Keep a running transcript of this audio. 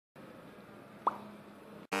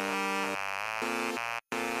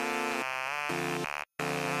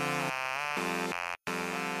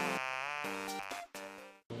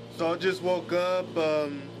So I just woke up,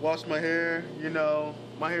 washed my hair. You know,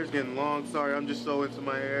 my hair's getting long. Sorry, I'm just so into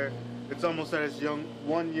my hair. It's almost at its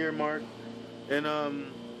 1 year mark, and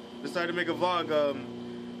decided to make a vlog.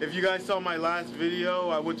 If you guys saw my last video,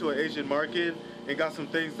 I went to an Asian market and got some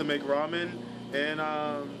things to make ramen. And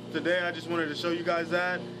today I just wanted to show you guys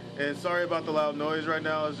that. And sorry about the loud noise right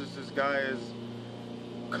now. It's just this guy is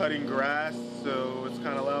cutting grass, so it's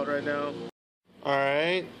kind of loud right now.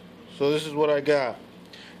 Alright, so this is what I got.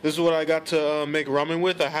 This is what I got to make ramen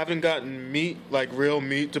with. I haven't gotten meat, like real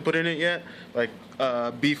meat, to put in it yet, like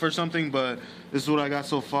beef or something, but this is what I got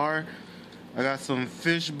so far. I got some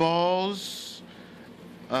fish balls,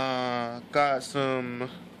 got some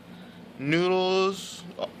noodles,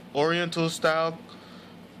 Oriental style.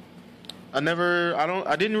 I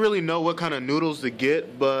didn't really know what kind of noodles to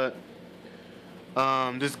get, but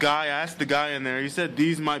I asked the guy in there, he said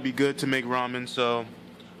these might be good to make ramen, so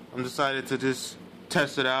I'm decided to just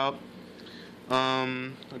test it out.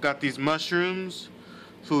 I got these mushrooms,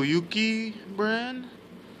 Fuyuki brand,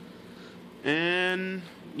 and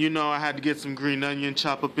you know I had to get some green onion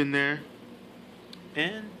chop up in there,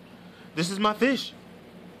 and this is my fish.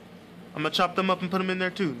 I'm gonna chop them up and put them in there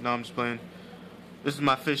too. No, I'm just playing. This is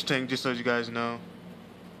my fish tank, just so you guys know.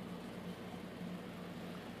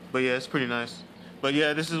 But yeah, it's pretty nice. But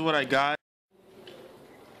yeah, this is what I got.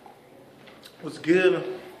 What's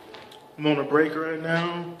good? I'm on a break right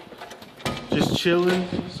now, just chilling,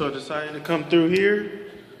 so I decided to come through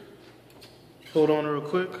here. Hold on real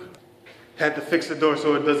quick. Had to fix the door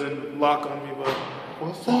so it doesn't lock on me, but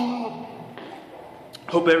what's up?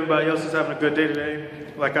 Hope everybody else is having a good day today,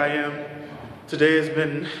 like I am. Today has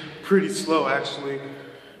been pretty slow, actually,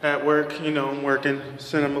 at work. You know, I'm working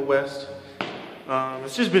Cinema West.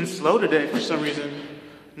 It's just been slow today for some reason.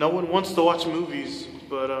 No one wants to watch movies.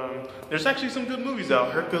 But there's actually some good movies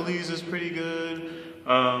out. Hercules is pretty good.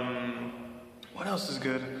 What else is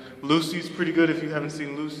good? Lucy's pretty good. If you haven't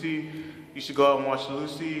seen Lucy, you should go out and watch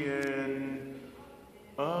Lucy. And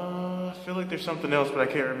I feel like there's something else, but I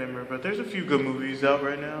can't remember. But there's a few good movies out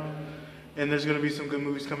right now. And there's going to be some good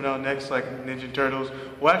movies coming out next, like Ninja Turtles.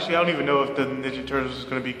 Well, actually, I don't even know if the Ninja Turtles is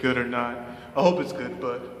going to be good or not. I hope it's good,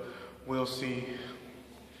 but we'll see.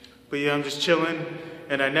 But yeah, I'm just chilling.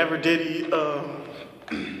 And I never did eat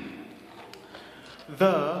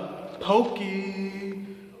the pokey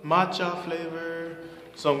matcha flavor,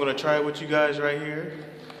 so I'm gonna try it with you guys right here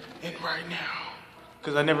and right now,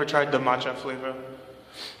 because I never tried the matcha flavor.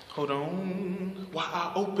 Hold on while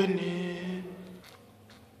I open it.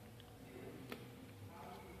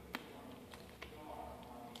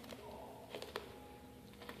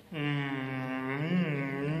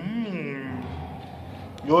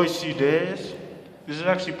 Yoishi desu. This is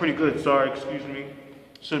actually pretty good. Sorry, excuse me.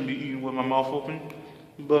 Shouldn't be eating with my mouth open,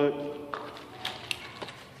 but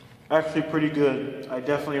actually pretty good. I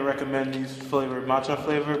definitely recommend these flavored matcha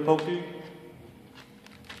flavored poke.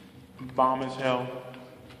 Bomb as hell.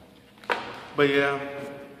 But yeah,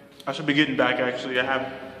 I should be getting back actually.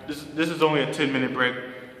 This is only a 10-minute break,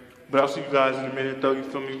 but I'll see you guys in a minute though, you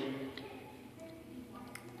feel me?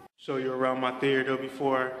 Show you around my theater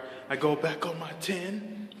before I go back on my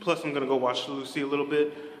 10. Plus I'm gonna go watch Lucy a little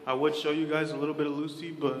bit. I would show you guys a little bit of Lucy,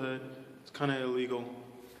 but it's kind of illegal.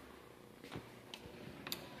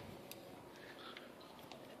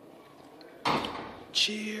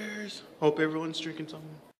 Cheers. Hope everyone's drinking something.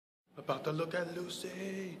 About to look at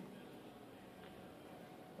Lucy.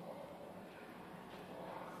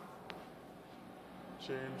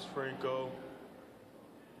 James Franco.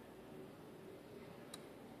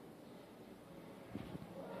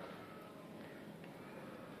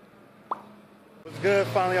 What's good?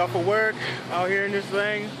 Finally off of work, out here in this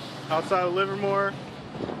thing, outside of Livermore.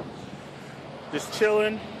 Just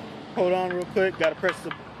chilling. Hold on real quick, gotta press the,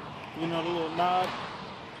 the little knob.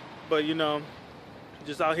 But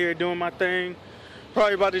just out here doing my thing.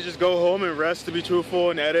 Probably about to just go home and rest, to be truthful,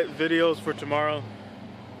 and edit videos for tomorrow.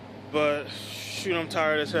 But shoot, I'm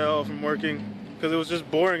tired as hell from working, because it was just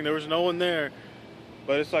boring, there was no one there.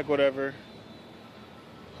 But it's like whatever.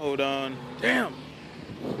 Hold on, damn.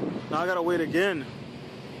 Now I gotta wait again.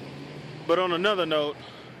 But on another note,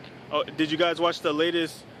 did you guys watch the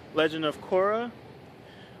latest Legend of Korra?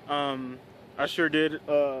 I sure did.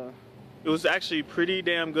 It was actually pretty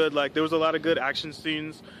damn good. Like, there was a lot of good action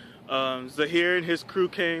scenes. Zahir and his crew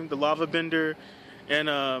came, the lava bender, and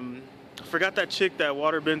I forgot that chick that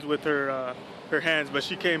water bends with her hands, but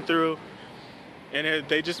she came through, and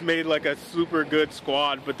they just made like a super good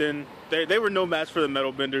squad. But then they were no match for the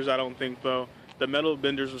metal benders, I don't think, though. The metal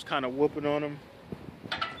benders was kind of whooping on them.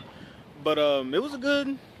 But it was a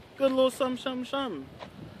good little something.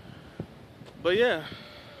 But yeah,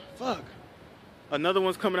 fuck. Another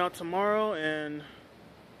one's coming out tomorrow, and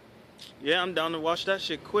yeah, I'm down to watch that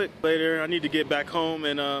shit quick. Later, I need to get back home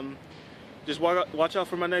and just watch out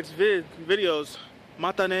for my next videos.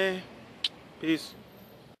 Mata ne. Peace.